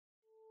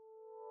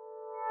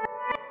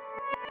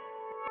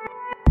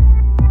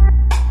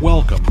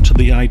Welcome to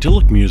the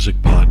Idyllic Music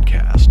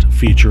Podcast,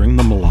 featuring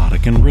the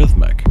melodic and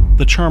rhythmic,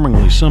 the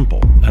charmingly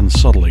simple and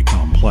subtly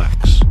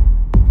complex.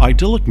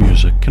 Idyllic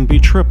music can be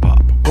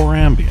trip-hop or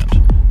ambient,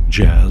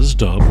 jazz,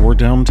 dub, or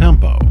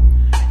down-tempo.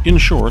 In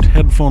short,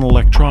 headphone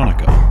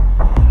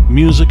electronica.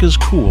 Music as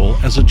cool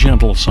as a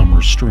gentle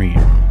summer stream.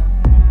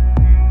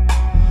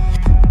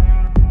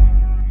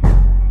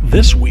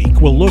 This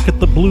week, we'll look at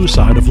the blue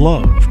side of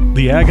love,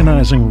 the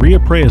agonizing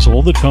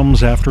reappraisal that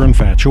comes after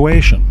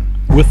infatuation,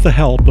 with the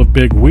help of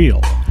Big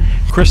Wheel,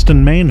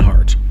 Kristen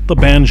Mainhart, the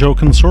Banjo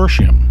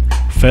Consortium,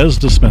 Fez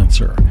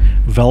Dispenser,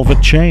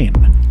 Velvet Chain,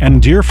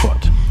 and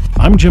Deerfoot.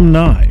 I'm Jim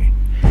Nye.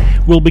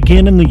 We'll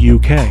begin in the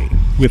UK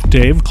with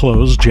Dave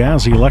Clo's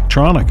Jazz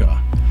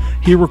Electronica.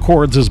 He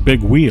records as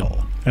Big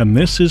Wheel, and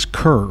this is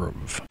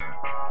Curve.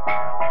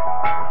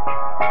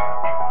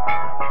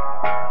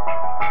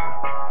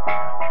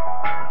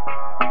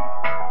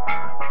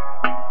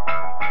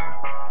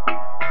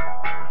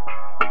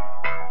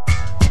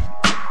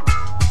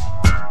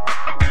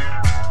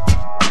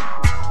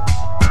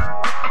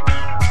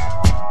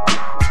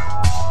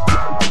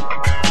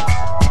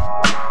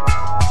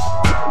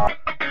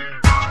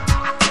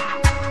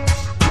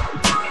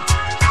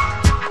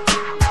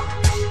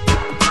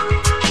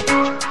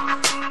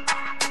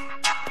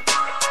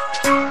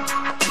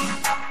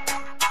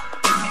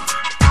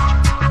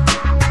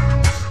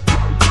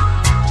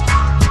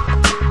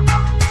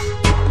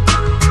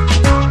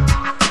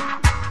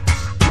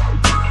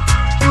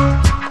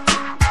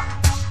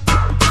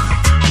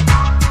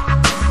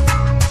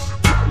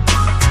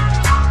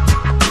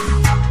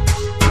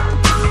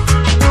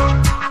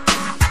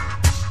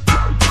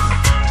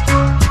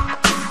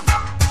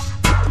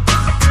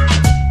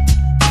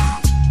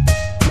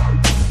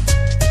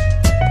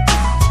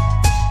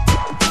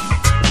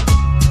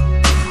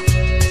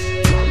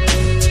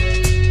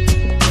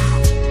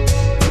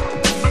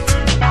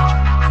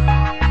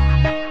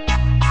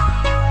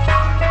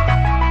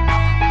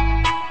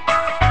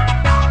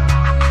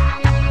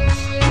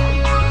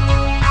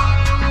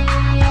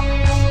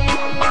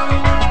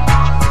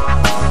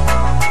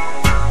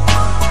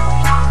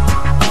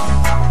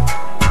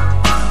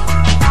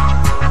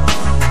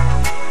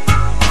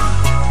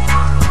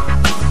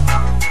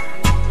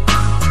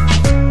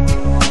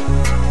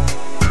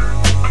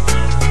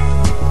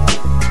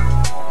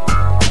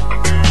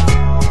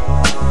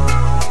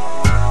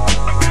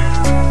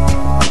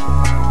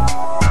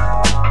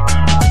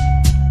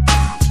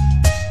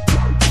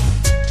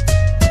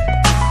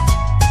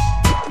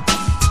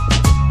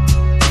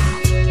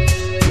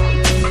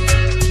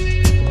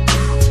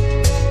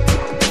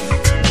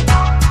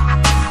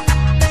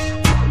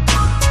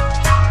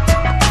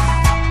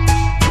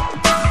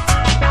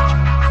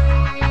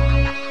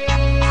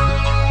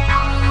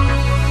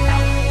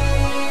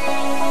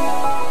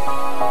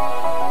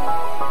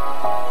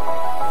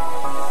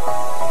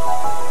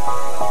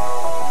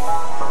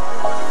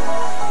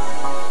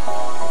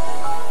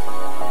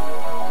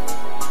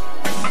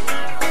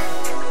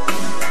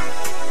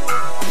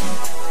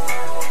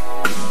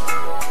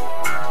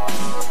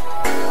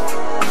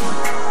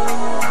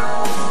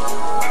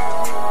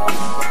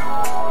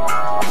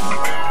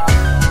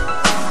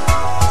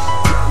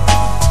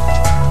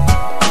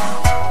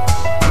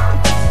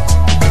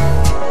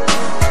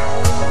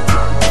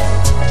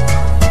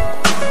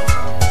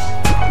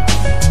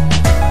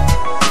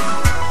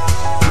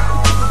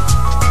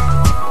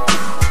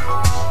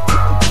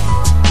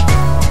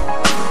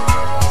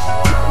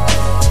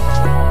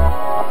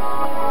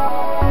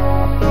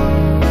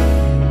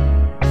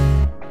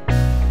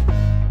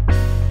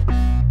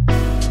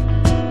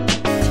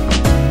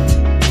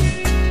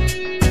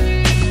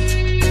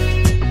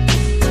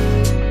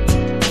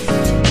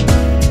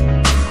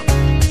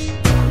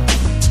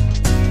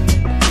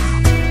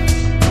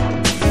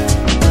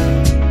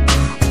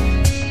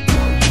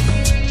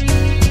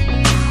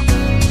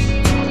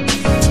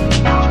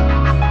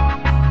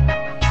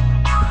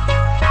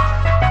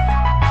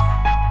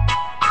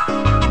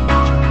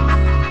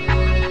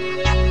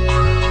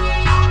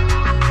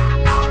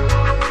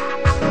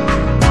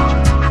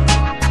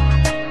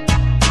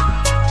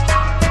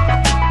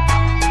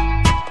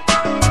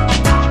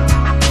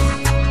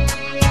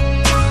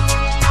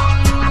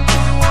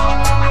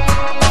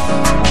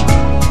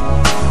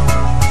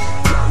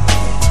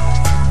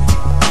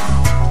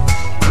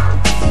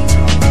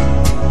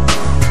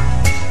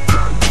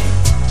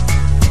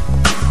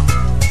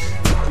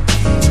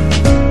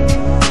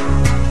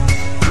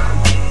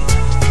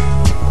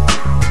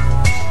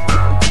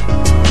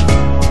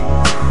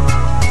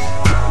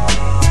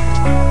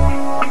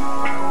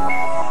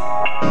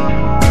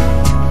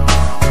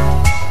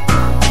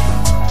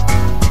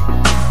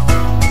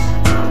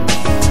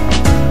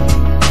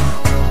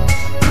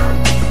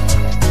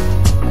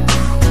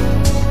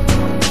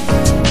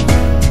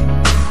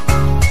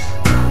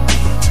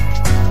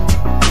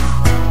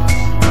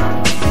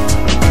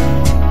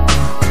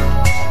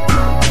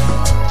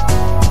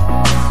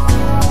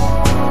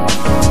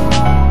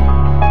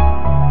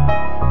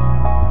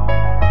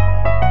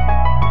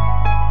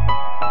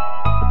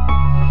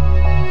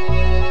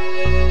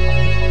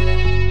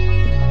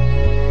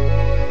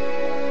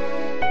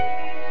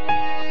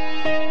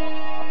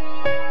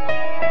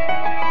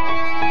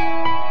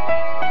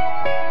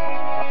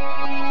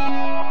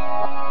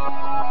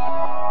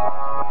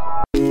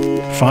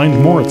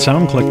 Find more at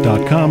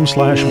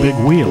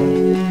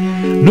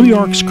soundclick.com/bigwheel. New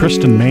York's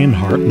Kristen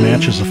Mainhart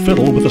matches a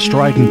fiddle with a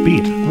strident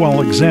beat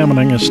while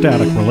examining a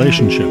static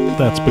relationship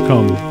that's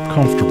become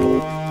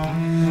comfortable.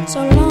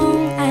 So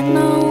long, I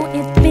know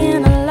it's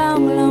been a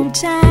long, long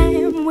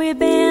time. We've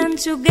been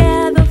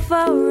together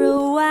for a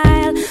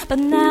while, but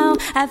now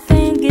I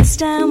think it's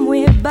time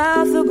we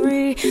both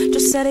agree to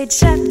set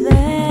each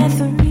other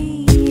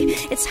free.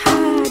 It's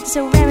hard,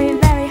 so very,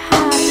 very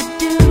hard to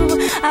do.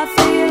 I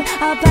feel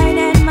a pain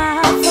in my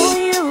heart for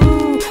you,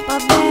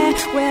 but there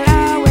will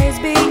always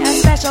be a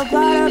special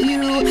part of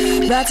you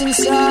that's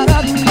inside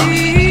of me.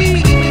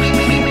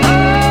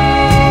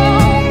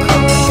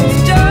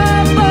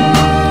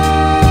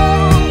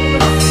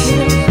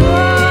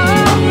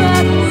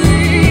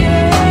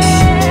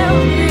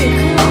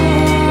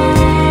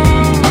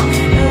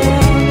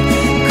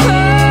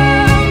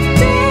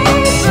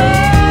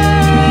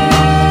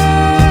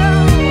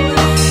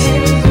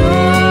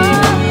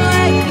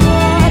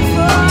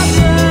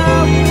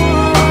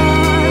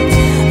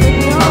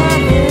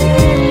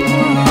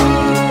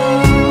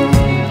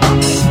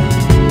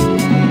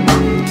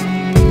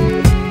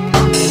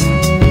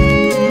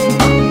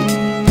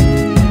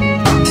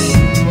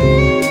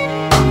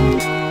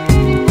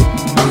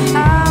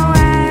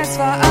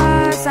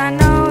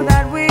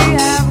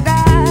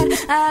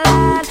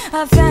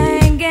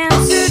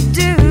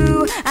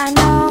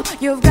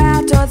 You've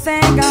got to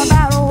think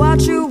about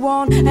what you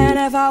want, and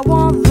if I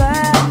want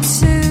that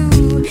too.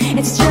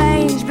 It's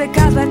strange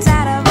because we're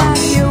tired of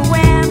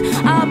arguing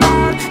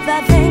about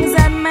the things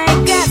that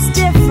make us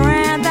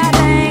different, the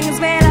things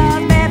we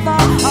loved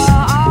before, or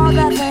all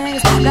the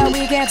things that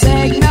we can't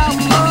take no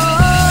more.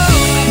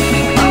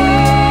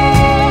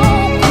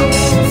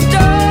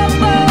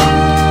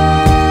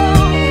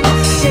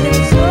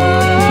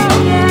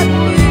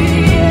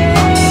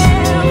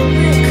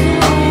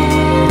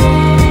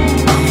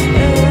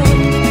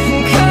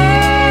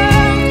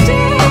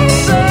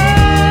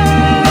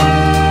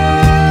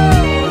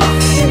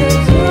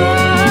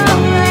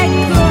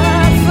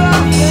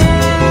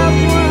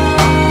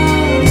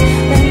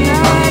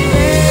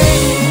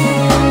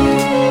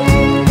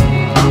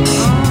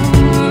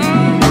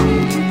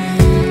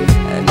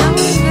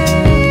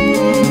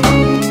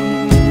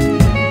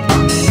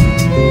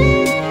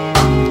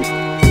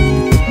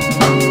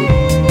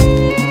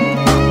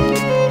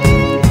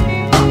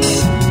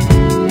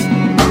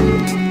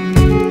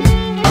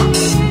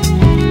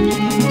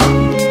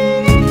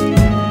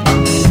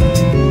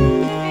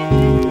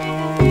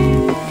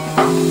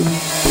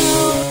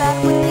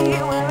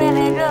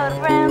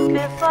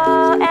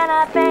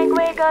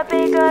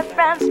 Be good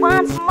friends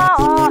once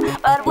more,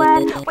 but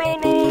what we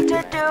need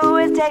to do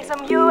is take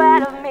some you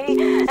out of me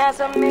and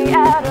some me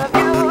out of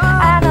you.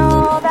 I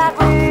know that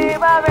we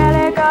were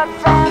really good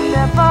friends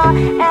before,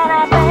 and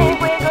I think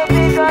we could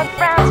be good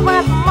friends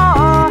once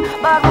more,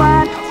 but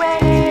what we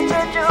need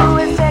to do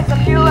is take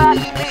some you out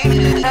of me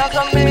and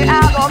some me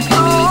out of you.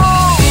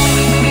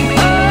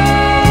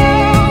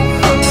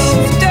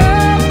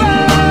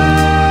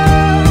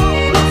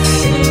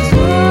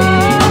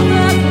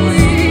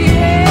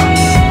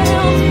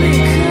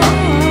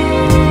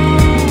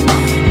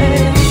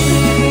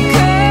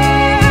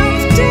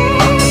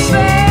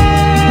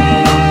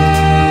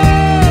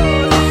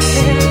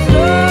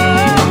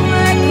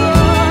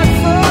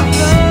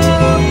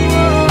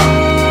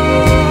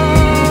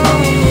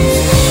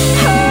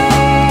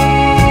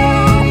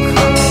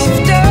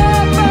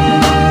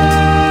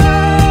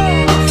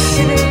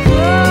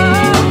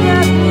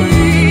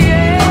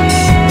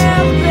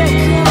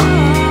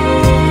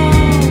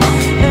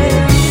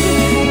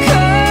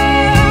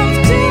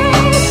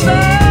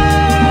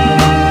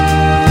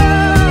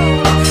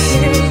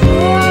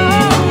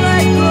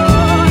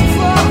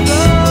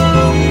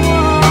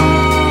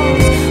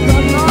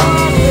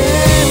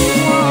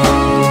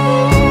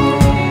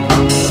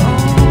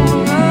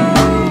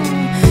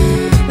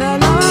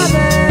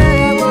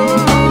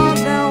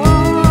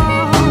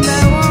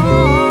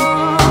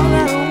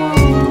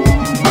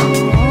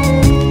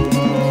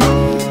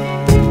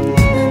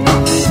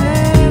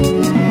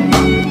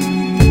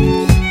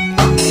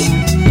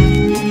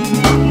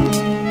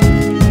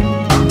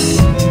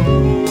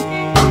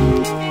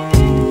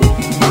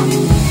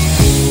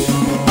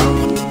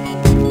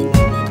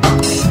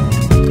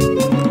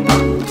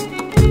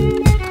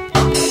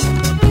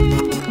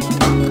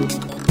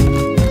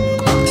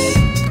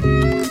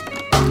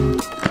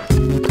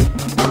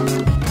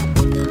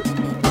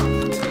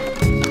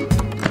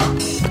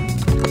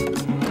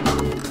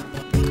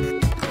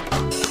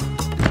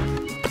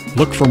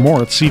 Look for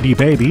more at CD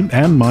Baby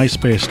and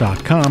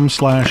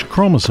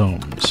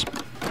myspace.com/chromosomes.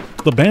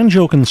 The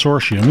Banjo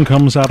Consortium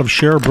comes out of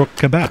Sherbrooke,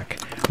 Quebec,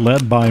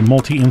 led by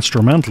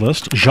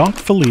multi-instrumentalist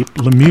Jacques-Philippe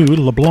Lemieux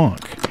Leblanc.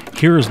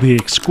 Here's the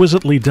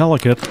exquisitely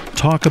delicate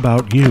Talk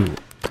About You.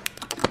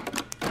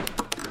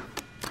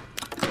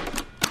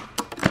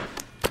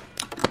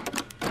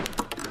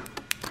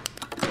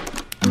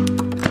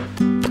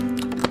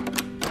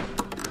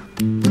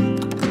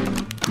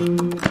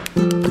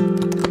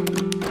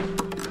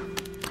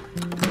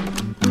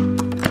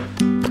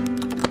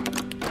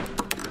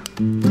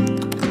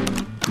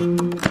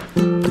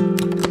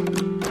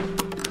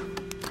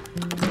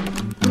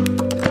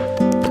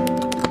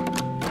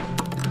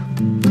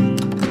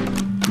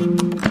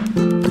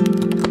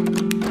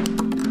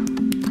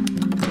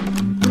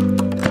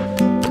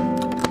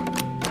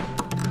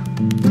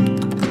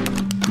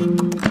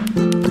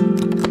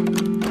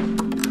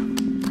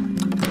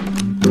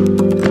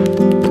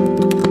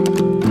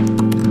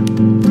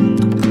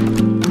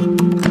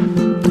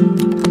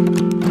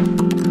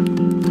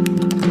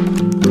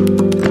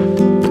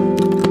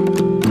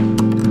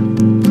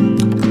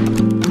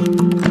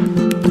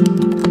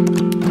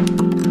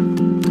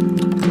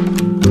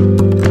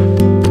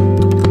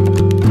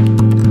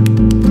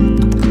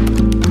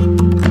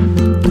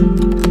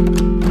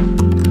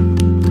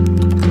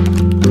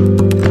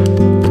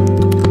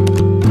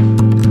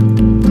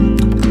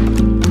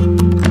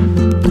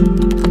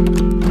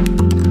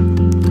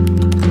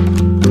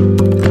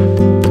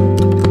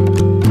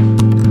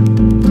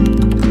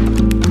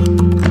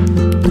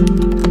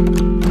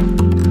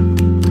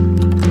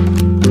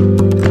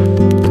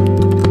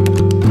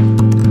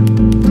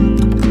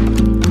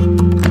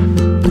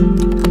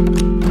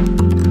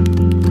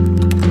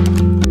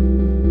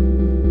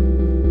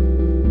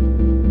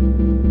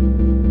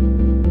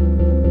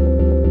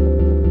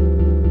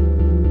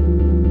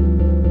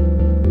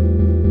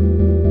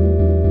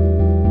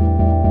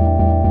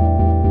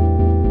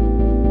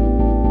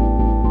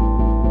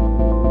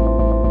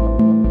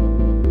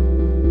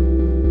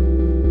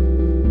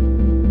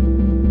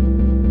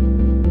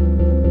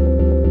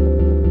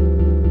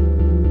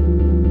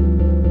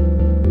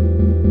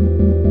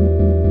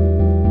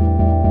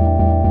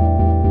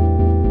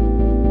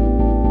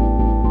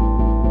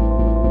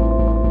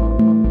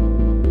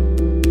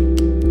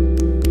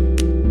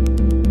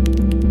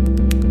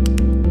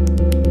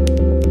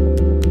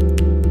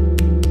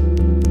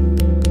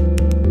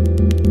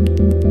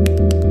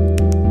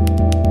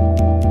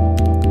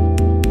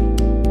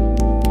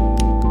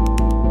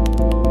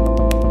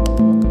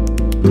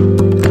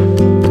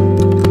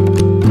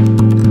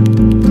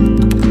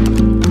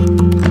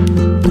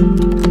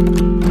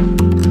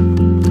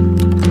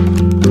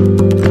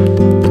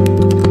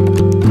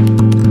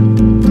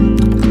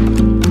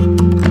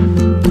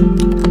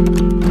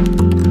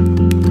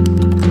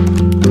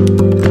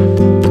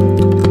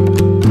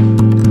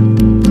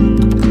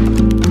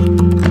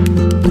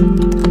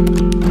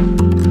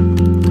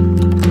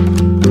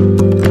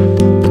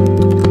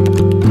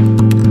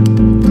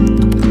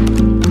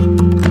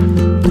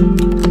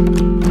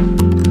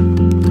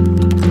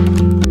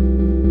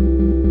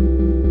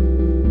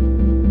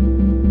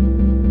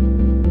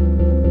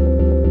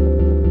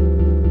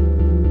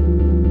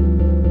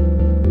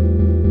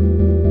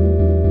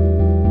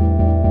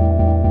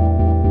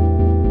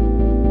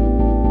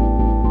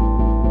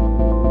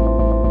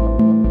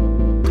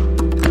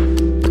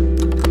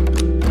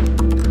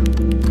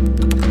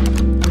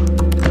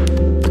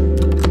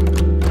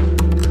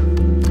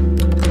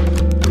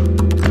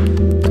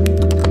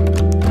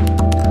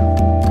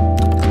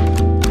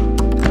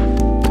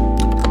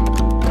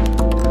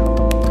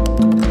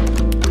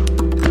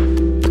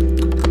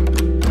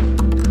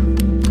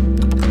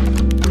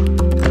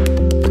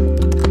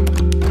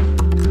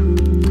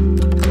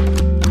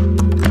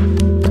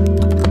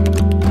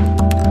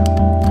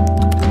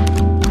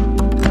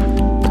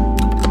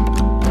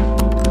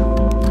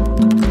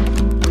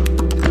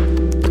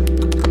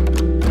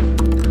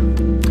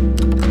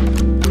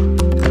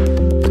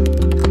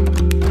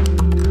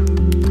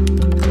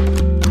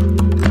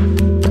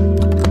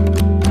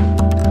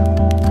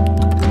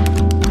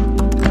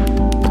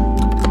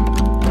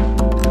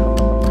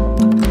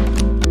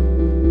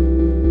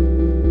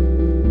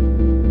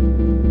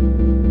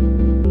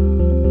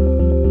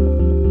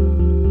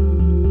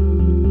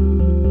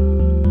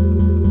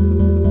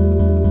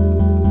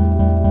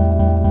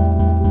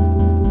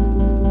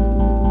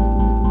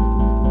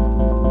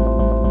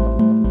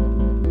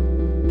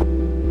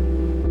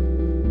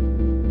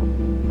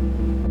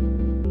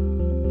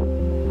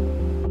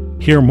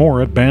 Hear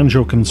more at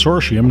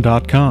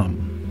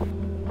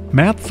banjoconsortium.com.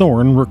 Matt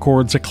Thorne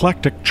records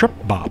eclectic trip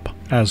bop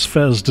as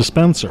Fez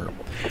Dispenser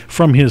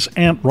from his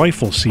Ant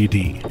Rifle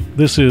CD.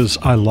 This is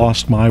I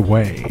Lost My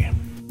Way.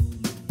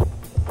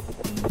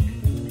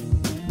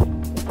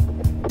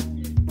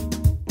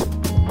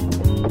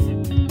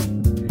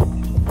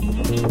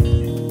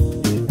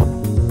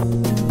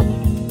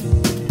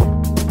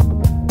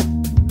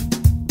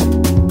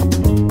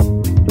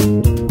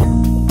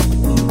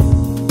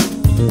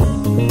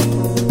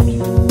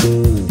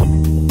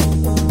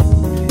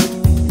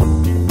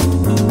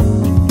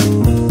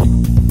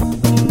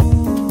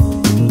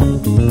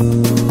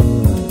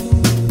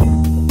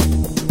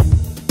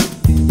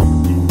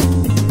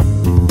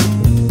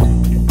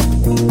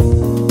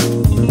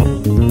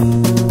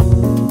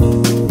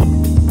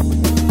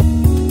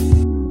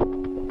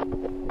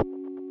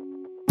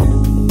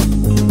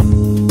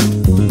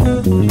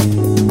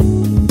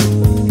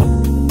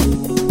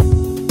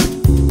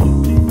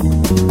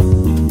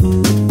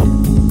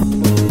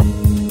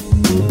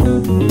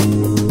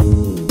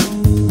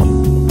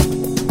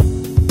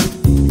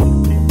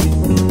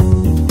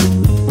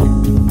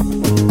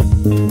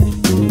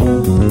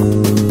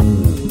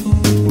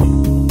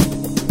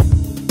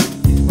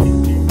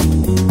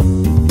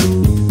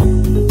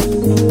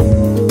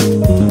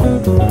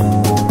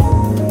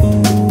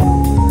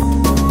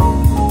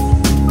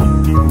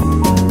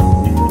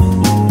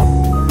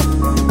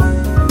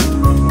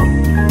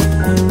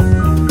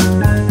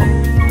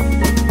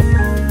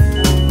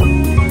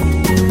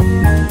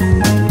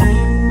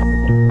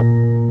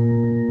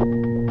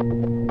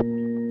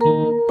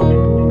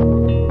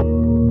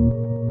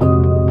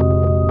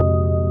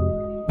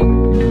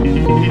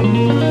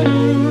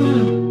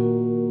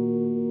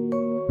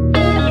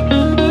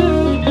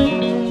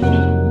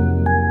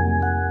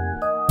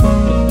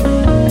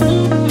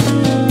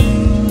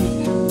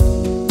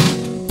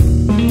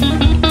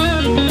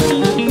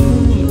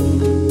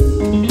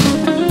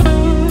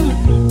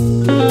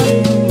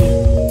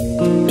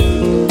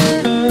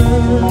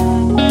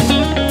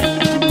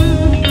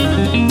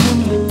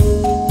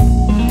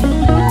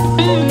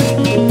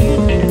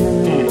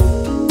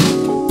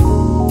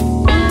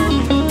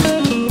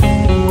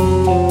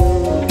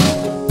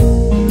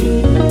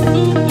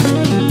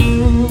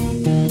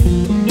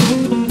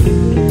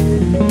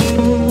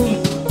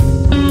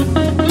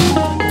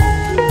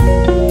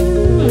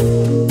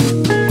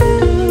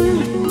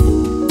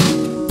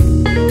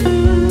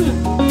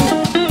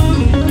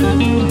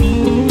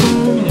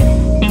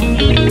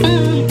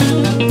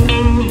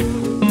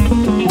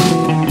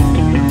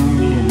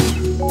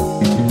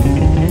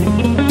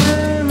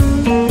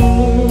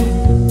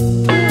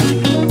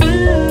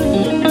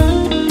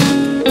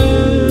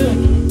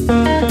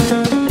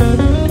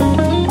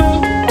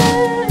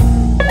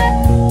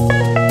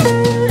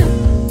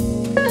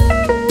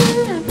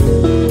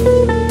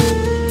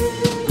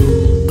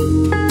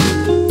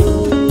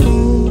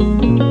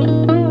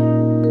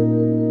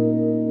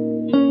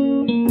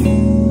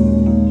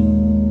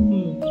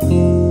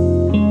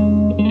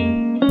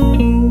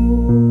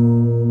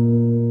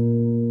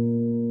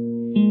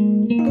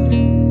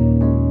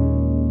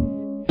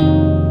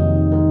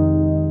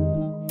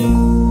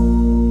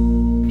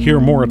 Hear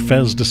more at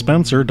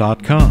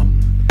fezdispenser.com.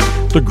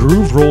 The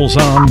groove rolls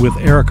on with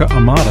Erica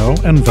Amato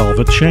and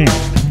Velvet Chain.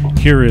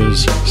 Here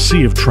is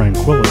Sea of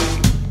Tranquility.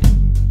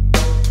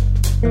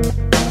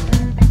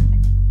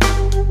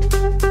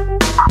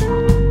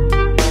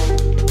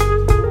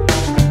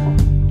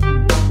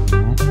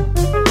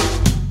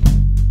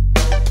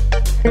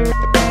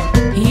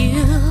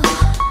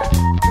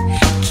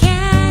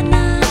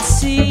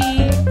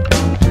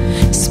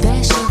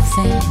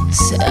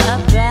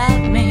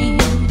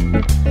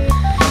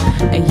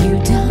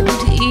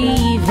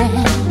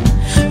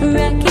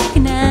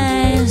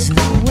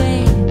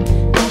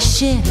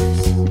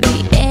 Shift the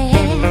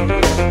air.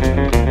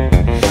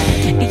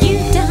 You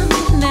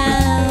don't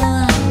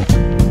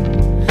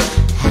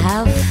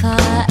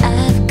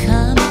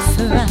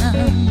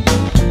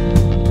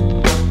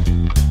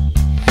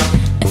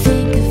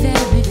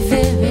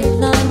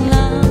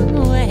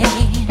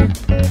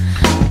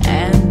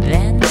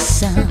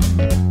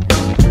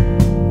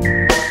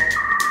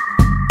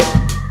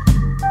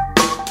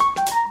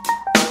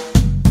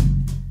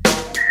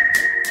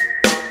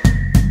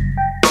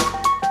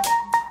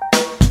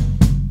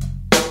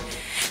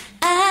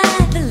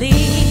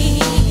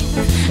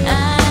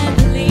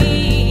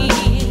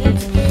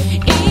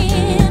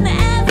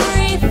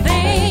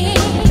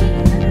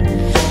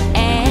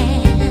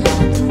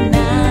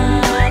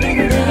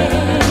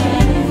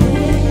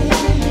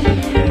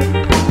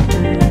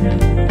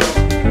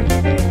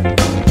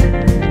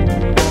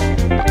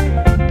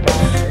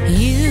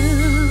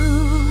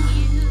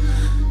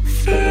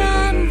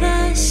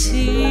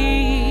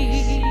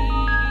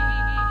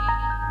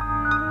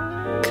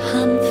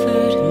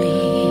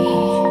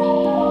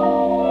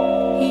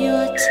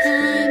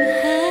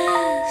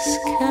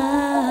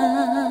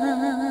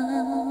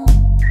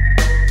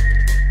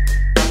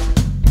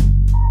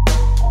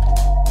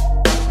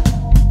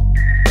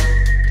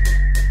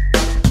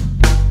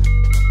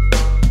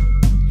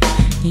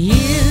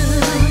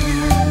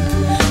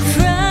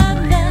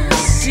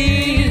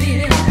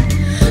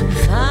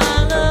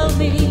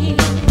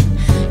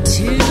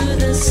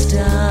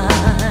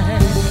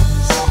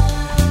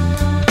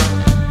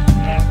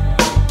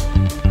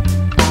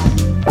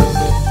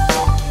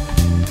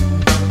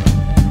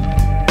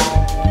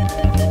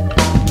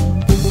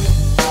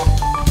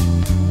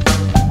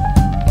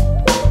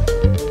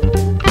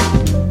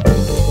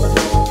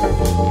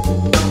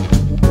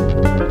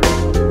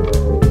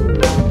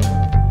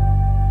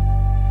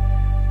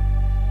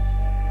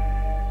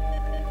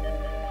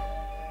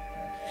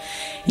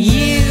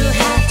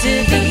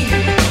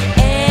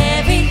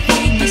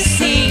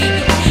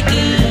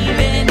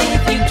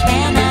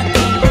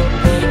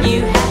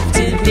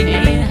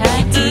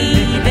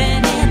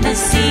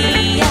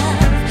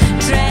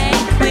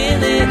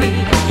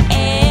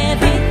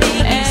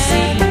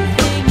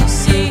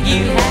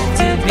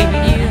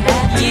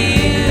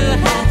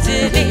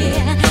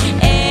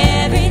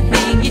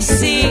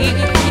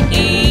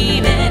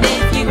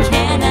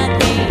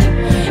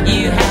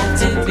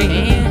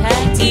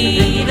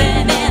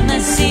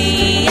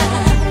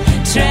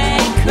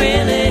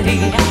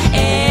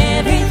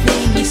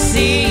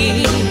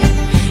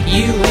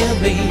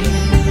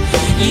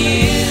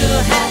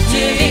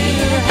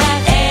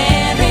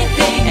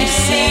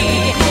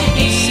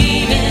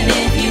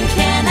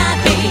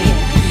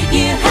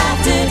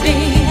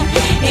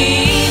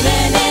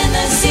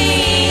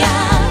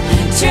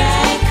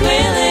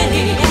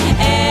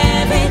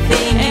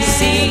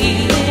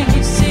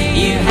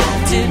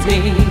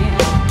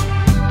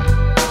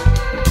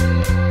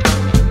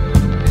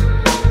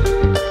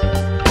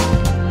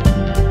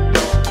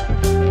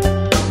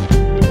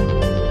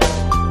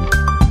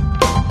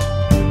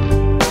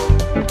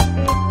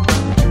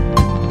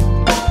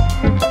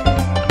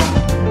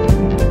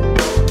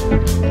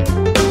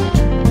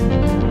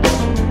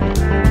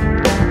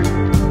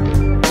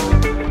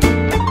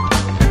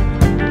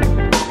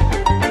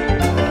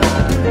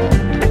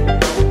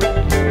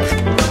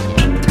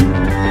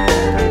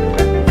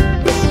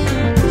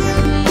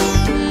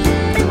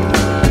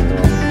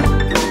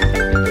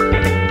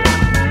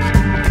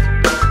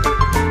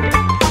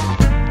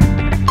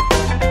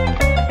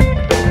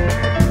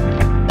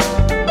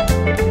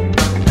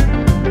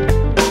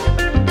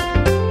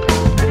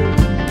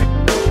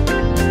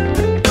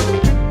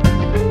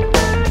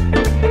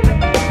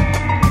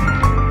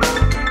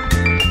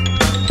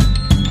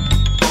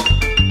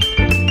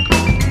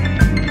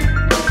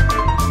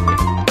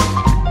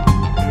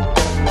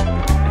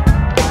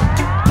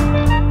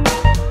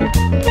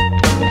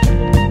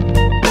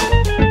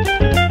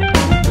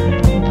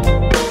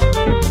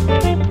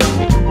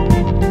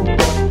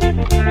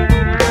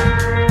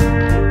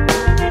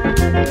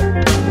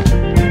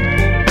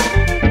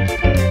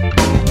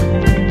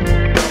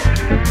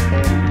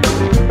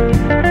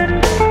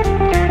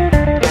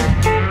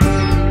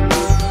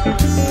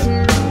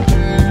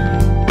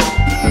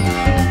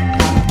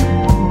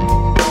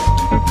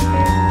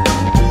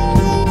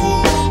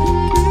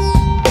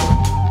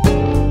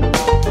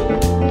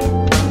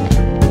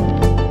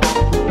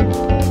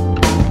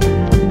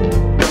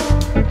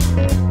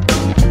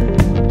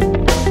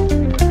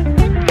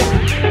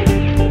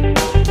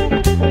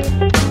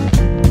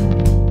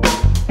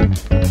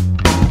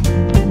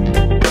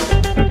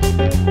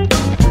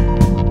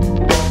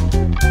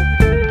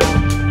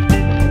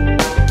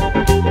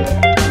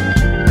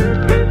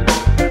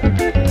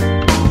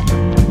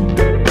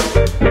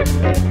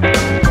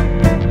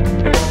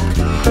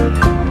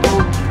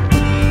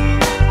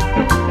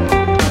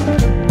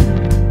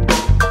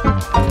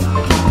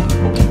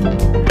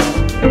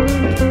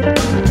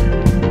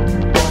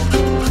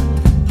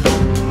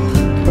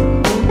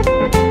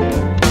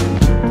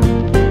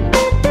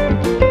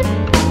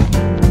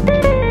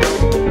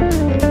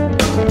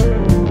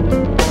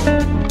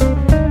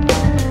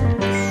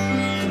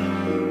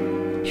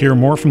Hear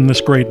more from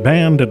this great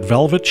band at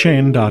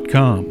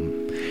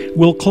velvetchain.com.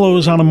 We'll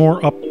close on a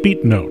more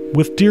upbeat note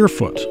with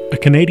Deerfoot, a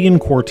Canadian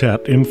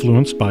quartet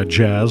influenced by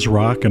jazz,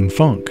 rock, and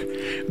funk,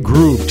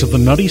 grooved to the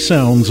nutty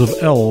sounds of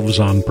Elves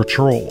on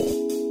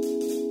Patrol.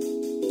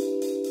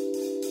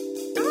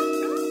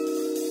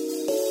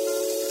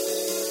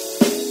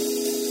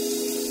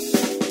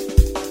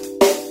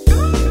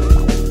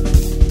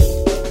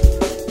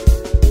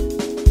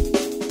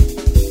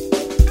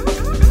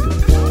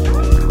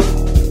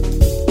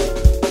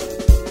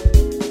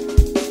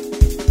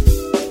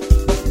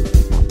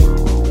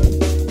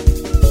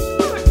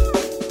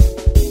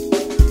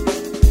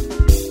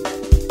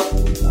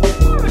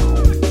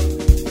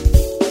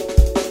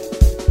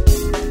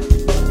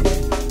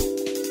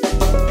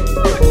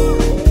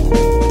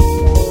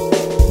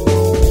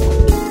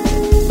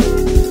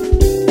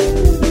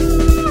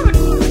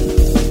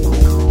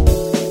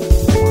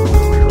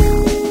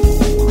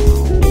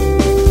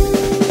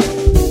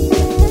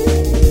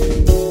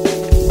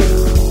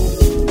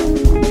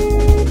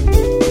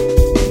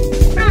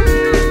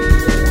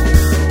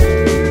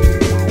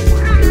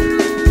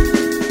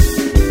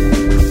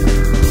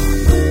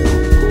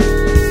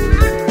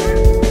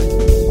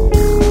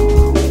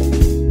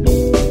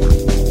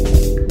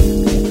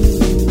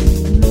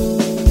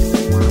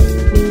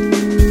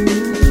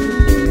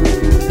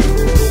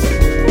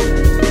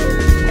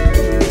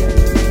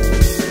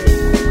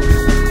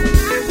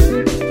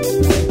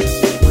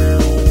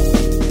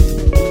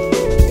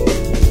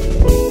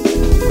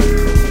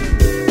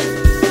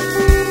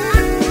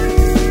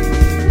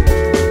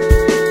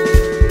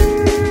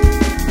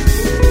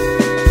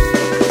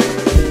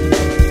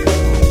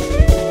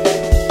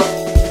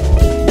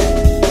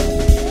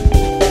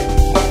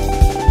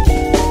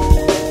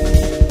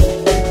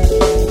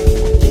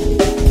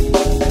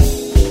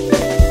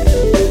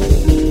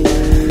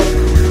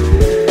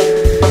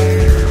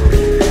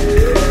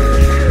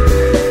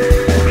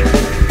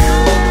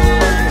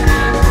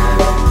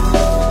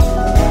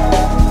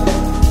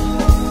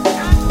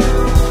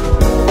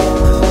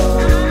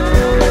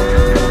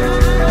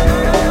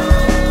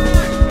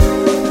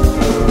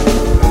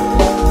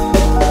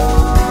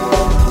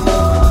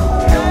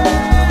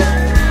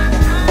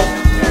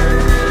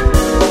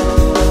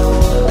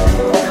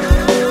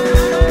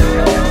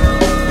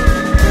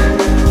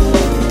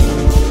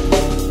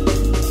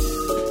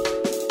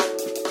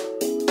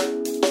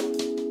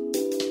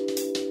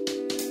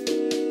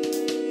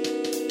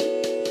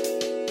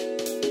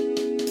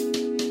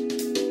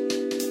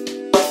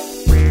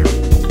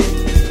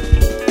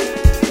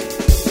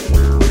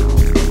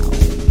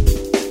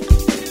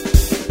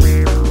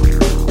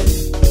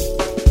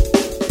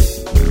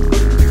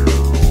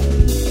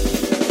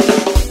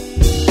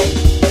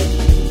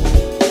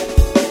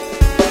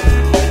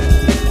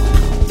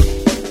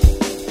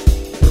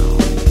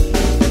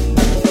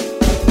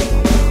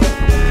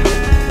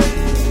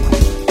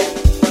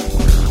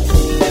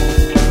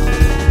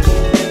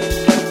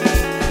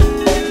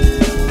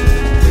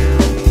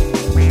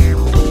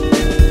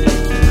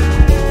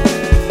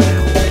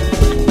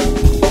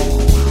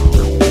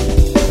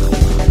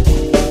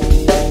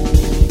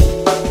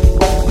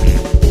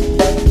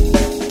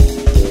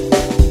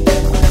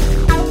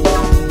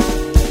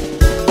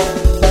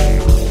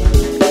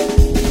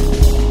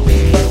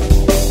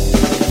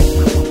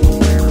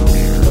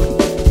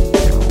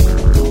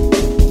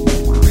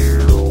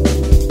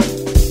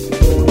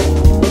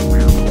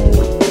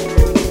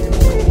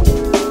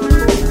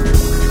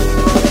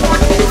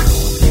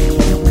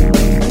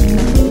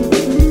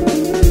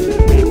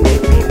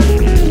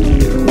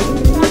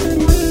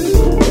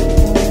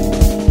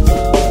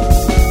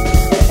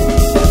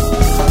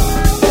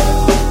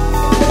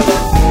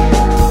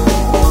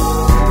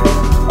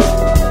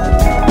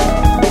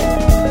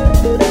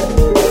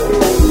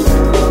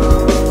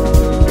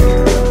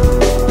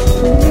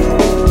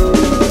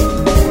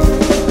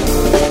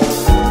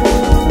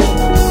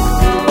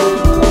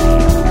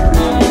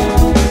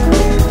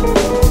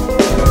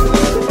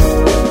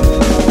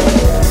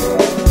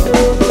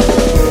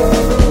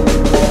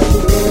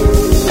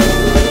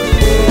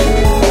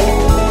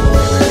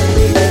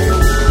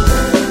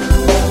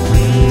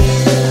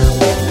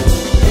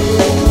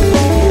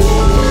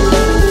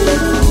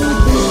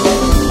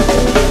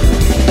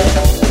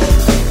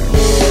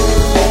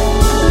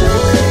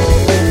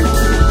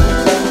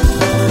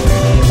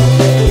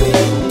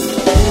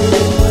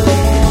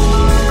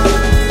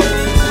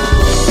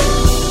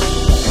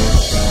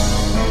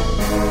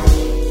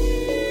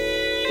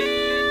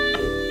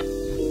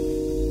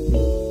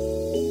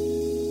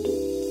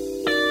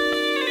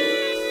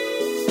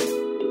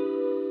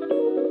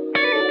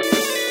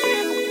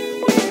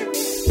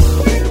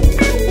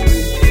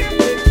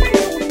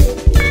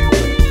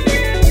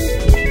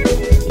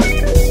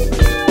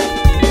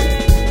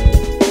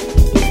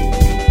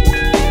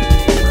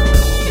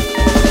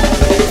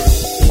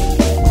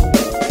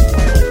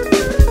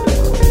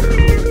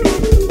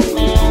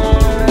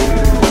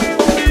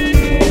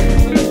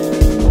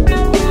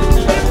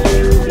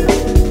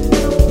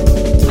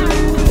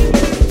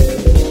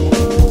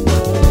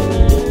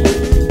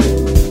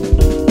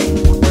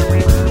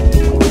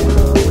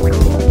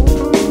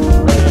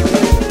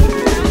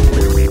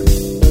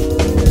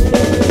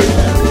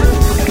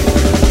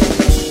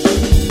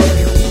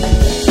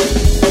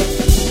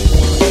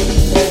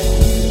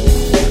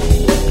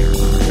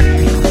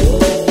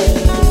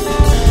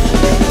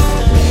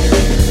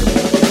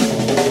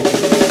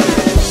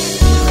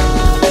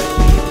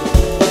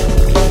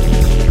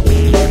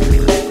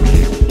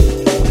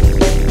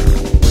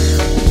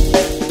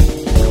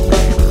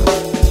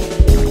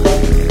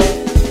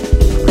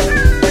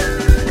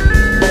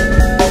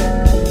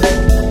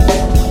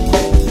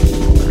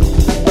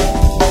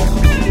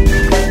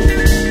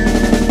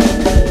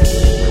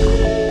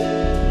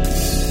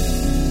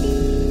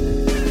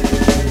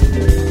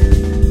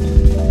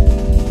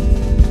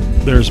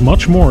 There's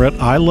much more at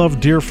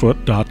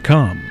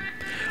ilovedeerfoot.com.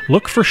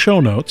 Look for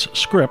show notes,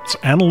 scripts,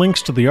 and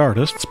links to the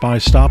artists by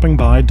stopping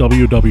by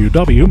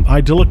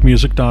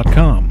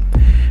www.idyllicmusic.com.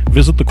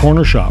 Visit the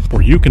Corner Shop,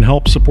 where you can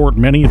help support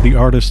many of the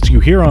artists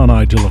you hear on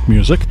Idyllic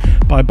Music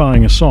by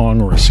buying a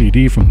song or a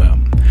CD from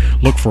them.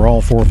 Look for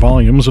all 4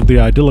 volumes of the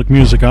Idyllic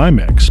Music I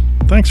mix.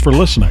 Thanks for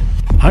listening.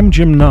 I'm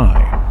Jim Nye.